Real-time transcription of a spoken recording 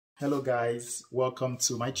Hello guys, welcome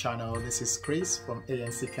to my channel. This is Chris from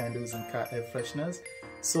ANC Candles and Car Air Fresheners.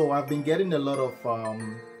 So I've been getting a lot of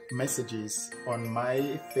messages on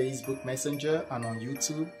my Facebook Messenger and on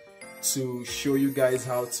YouTube to show you guys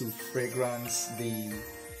how to fragrance the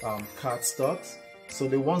cardstocks. So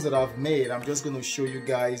the ones that I've made, I'm just going to show you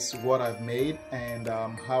guys what I've made and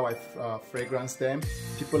how I fragrance them.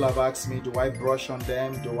 People have asked me, do I brush on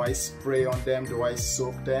them? Do I spray on them? Do I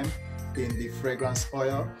soak them in the fragrance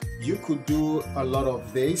oil? You could do a lot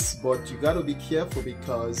of this, but you got to be careful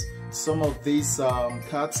because some of these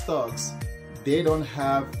cardstocks, they don't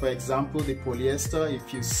have, for example, the polyester.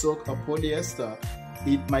 If you soak a polyester,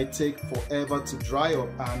 it might take forever to dry up,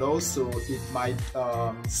 and also it might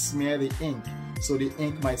smear the ink, so the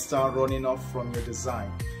ink might start running off from your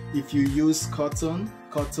design. If you use cotton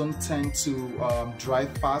tend to dry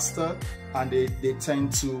faster, and they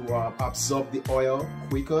tend to absorb the oil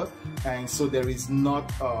quicker, and so there is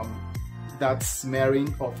not that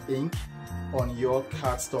smearing of ink on your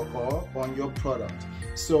cardstock or on your product.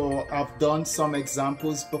 So I've done some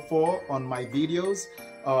examples before on my videos.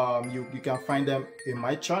 You can find them in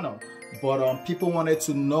my channel, but people wanted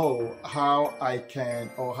to know how I can,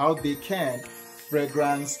 or how they can,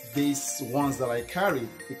 fragrance these ones that I carry,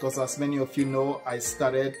 because as many of you know, I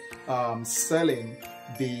started selling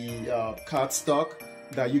the cardstock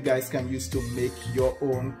that you guys can use to make your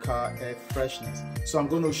own car air fresheners. So I'm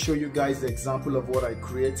going to show you guys the example of what I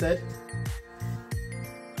created.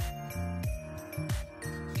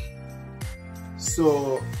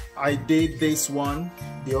 So I did this one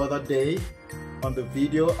the other day on the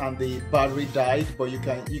video, and the battery died, but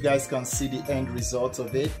you guys can see the end result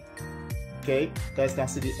of it. Okay, you guys can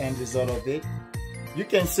see the end result of it. You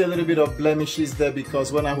can see a little bit of blemishes there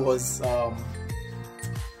because when I was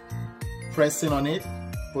pressing on it,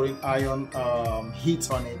 putting iron heat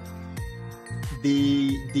on it,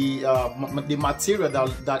 the material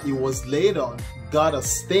that it was laid on got a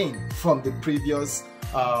stain from the previous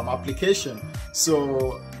application,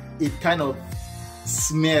 so it kind of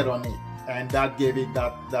smeared on it, and that gave it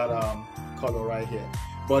that color right here.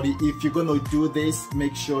 But if you're going to do this,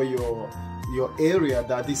 make sure your area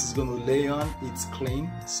that this is going to lay on, it's clean,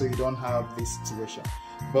 so you don't have this situation.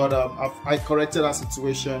 But I corrected that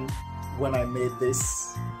situation when I made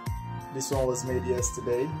this. This one was made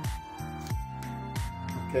yesterday.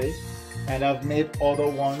 Okay, and I've made other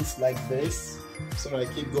ones like this, so I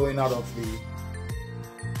keep going out of the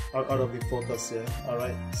focus here. All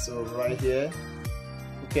right, so right here.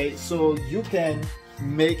 Okay, so you can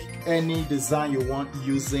make any design you want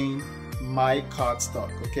using my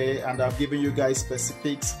cardstock. Okay, and I've given you guys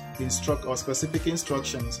specific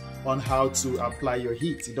instructions on how to apply your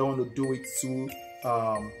heat. You don't want to do it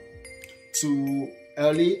too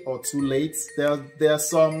early or too late. There are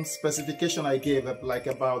some specification I gave, like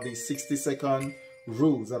about the 60-second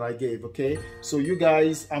rules that I gave. Okay, so you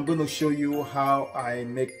guys, I'm going to show you how I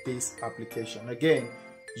make this application. Again,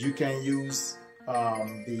 you can use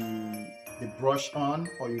the brush on,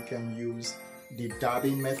 or you can use the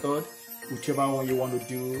dabbing method, whichever one you want to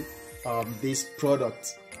do. This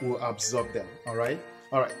product will absorb them. All right,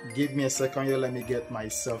 give me a second here, let me get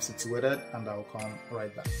myself situated, and I'll come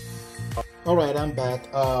right back. All right, I'm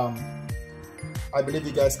back. I believe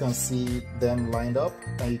you guys can see them lined up,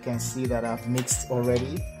 and you can see that I've mixed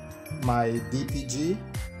already my DPG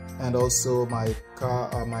and also my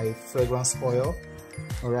fragrance oil.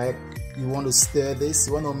 All right, you want to stir this,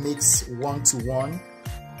 you want to mix 1 to 1.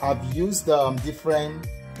 I've used different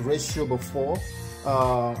ratio before,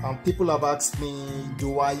 and people have asked me,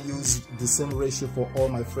 do I use the same ratio for all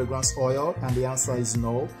my fragrance oil? And the answer is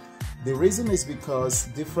no. The reason is because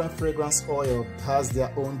different fragrance oil has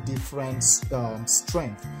their own different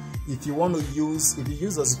strength. If you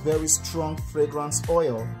use a very strong fragrance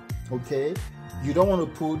oil, okay, you don't want to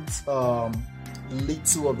put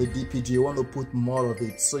little of the DPG, you want to put more of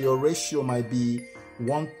it. So your ratio might be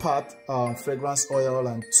 1 part fragrance oil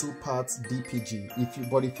and 2 parts DPG.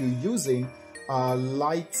 But if you're using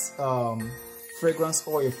light fragrance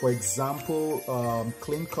oil, for example,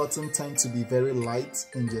 clean cotton tends to be very light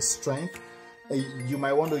in their strength. You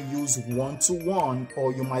might want to use 1 to 1,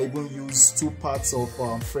 or you might even use 2 parts of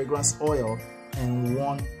fragrance oil and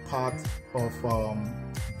 1 part of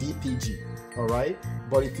DPG. All right,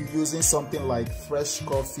 but if you're using something like fresh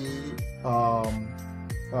coffee,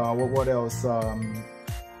 what else,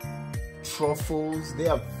 truffles, they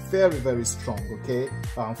are very, very strong. Okay,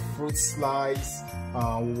 fruit slice,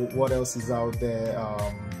 what else is out there,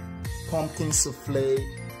 pumpkin souffle.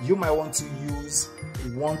 You might want to use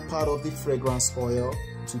 1 part of the fragrance oil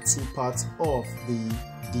to 2 parts of the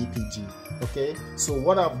DPG. Okay, so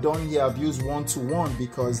what I've done here, I've used 1-to-1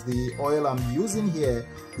 because the oil I'm using here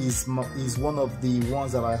is one of the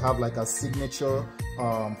ones that I have like a signature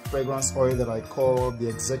fragrance oil that I call the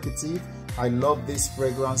Executive. I love this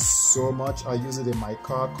fragrance so much. I use it in my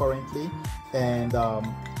car currently, and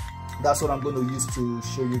that's what I'm going to use to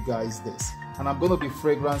show you guys this. And I'm going to be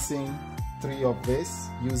fragrancing 3 of this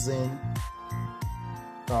using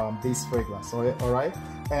this fragrance. All right.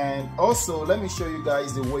 And also let me show you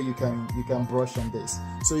guys the way you can brush on this.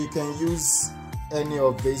 So you can use any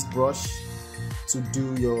of this brush to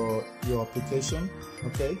do your application.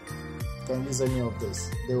 Okay, you can use any of this,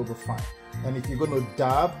 they will be fine. And if you're going to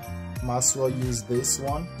dab, might as well use this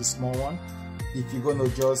one, the small one. If you're going to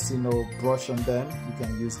just brush on them, you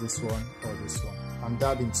can use this one or this one. I'm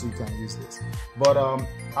dabbing, so you can use this. But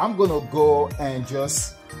I'm going to go and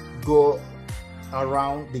just go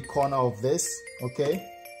around the corner of this. Okay,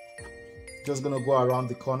 just gonna go around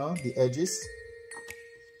the corner, the edges.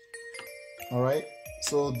 All right,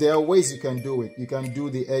 so there are ways you can do it. You can do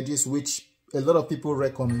the edges, which a lot of people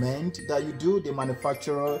recommend that you do. The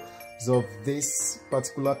manufacturers of this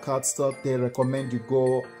particular cardstock, they recommend you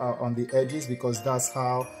go on the edges because that's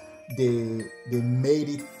how they made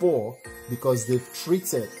it for, because they've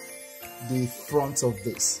treated the front of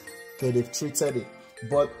this. Okay, they've treated it.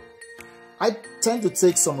 But I tend to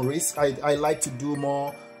take some risks. I like to do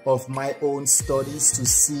more of my own studies to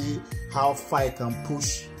see how far I can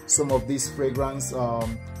push some of these fragrance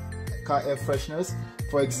car air fresheners.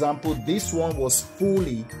 For example, this one was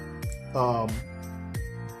fully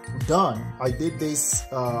done. I did this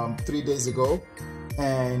 3 days ago,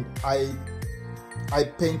 and I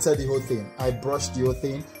painted the whole thing. I brushed the whole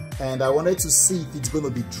thing, and I wanted to see if it's going to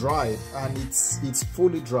be dry, and it's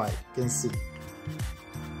fully dry. You can see.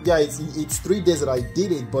 Yeah, it's 3 days that I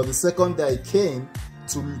did it, but the second day I came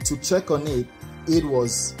to check on it, it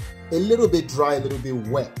was a little bit dry, a little bit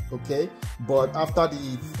wet. Okay, but after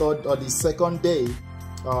the third or the second day,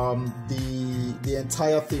 the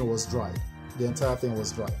entire thing was dry. The entire thing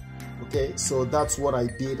was dry. Okay, so that's what I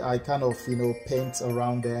did. I kind of paint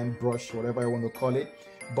around them, brush, whatever I want to call it.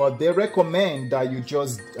 But they recommend that you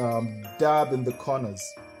just dab in the corners,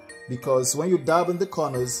 because when you dab in the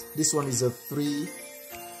corners, this one is a 3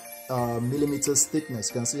 millimeters thickness.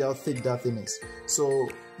 You can see how thick that thing is. So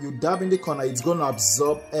you dab in the corner, it's going to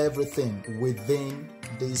absorb everything within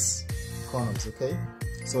these corners. Okay,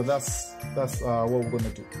 so that's what we're going to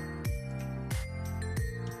do.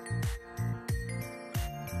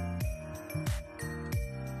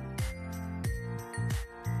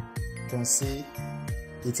 You can see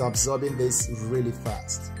it's absorbing this really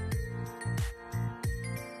fast.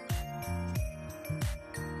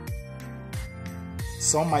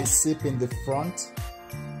 Some might sip in the front,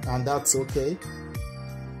 and that's okay.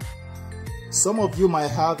 Some of you might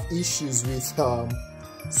have issues with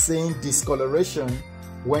seeing discoloration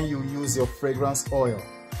when you use your fragrance oil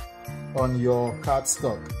on your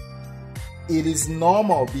cardstock. It is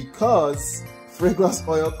normal because fragrance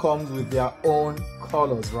oil comes with their own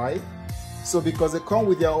colors, right? So because they come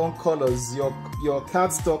with their own colors, your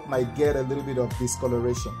cardstock might get a little bit of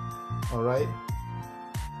discoloration. All right,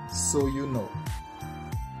 so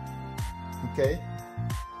okay,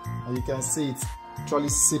 and you can see it's actually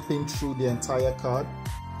sipping through the entire card.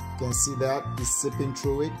 You can see that it's sipping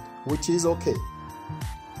through it, which is okay.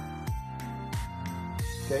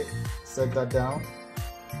 Okay, set that down.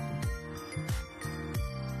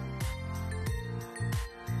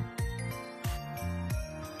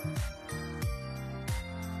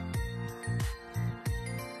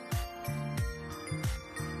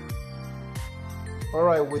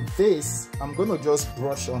 Alright, with this, I'm going to just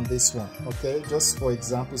brush on this one, okay? Just for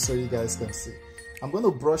example, so you guys can see. I'm going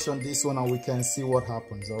to brush on this one and we can see what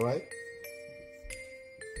happens, alright?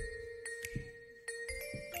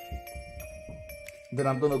 Then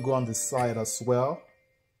I'm going to go on the side as well.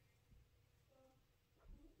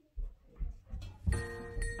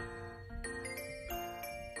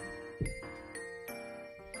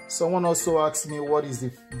 Someone also asked me what is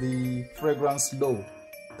the fragrance load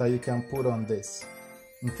that you can put on this.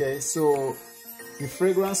 Okay, so the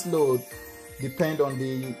fragrance load depends on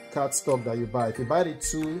the cardstock that you buy. If you buy the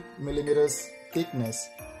 2 millimeters thickness,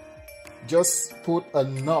 just put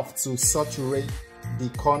enough to saturate the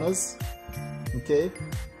corners. Okay,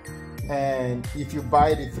 and if you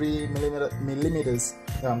buy the 3 millimeters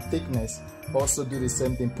thickness, also do the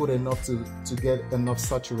same thing. Put enough to get enough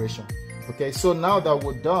saturation. Okay, so now that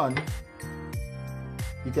we're done,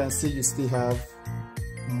 you can see you still have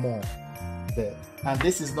more there, and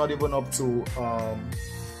this is not even up to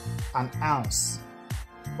an ounce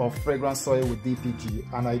of fragrance oil with DPG,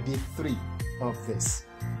 and I did 3 of this.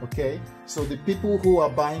 Okay, so the people who are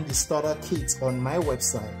buying the starter kit on my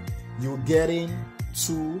website, you're getting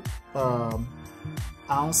 2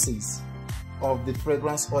 ounces of the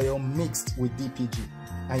fragrance oil mixed with DPG,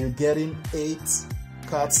 and you're getting 8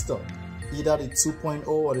 cardstock, either the 2.0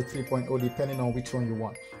 or the 3.0, depending on which one you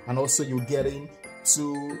want. And also you're getting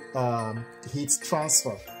 2 heat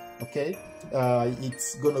transfer. Okay,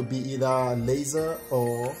 it's gonna be either laser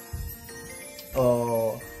or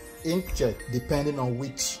inkjet, depending on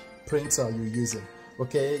which printer you're using.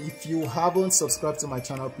 Okay, if you haven't subscribed to my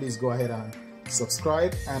channel, please go ahead and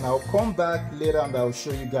subscribe, and I'll come back later and I'll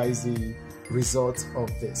show you guys the result of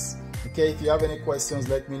this. Okay, if you have any questions,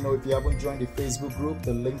 let me know. If you haven't joined the Facebook group,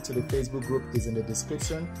 the link to the Facebook group is in the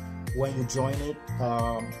description. When you join it,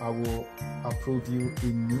 I will approve you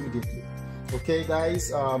immediately. Okay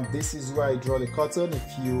guys, this is where I draw the curtain.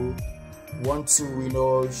 If you want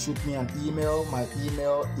to, shoot me an email, my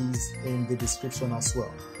email is in the description as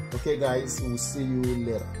well. Okay guys, we'll see you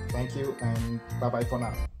later. Thank you, and bye bye for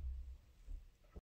now.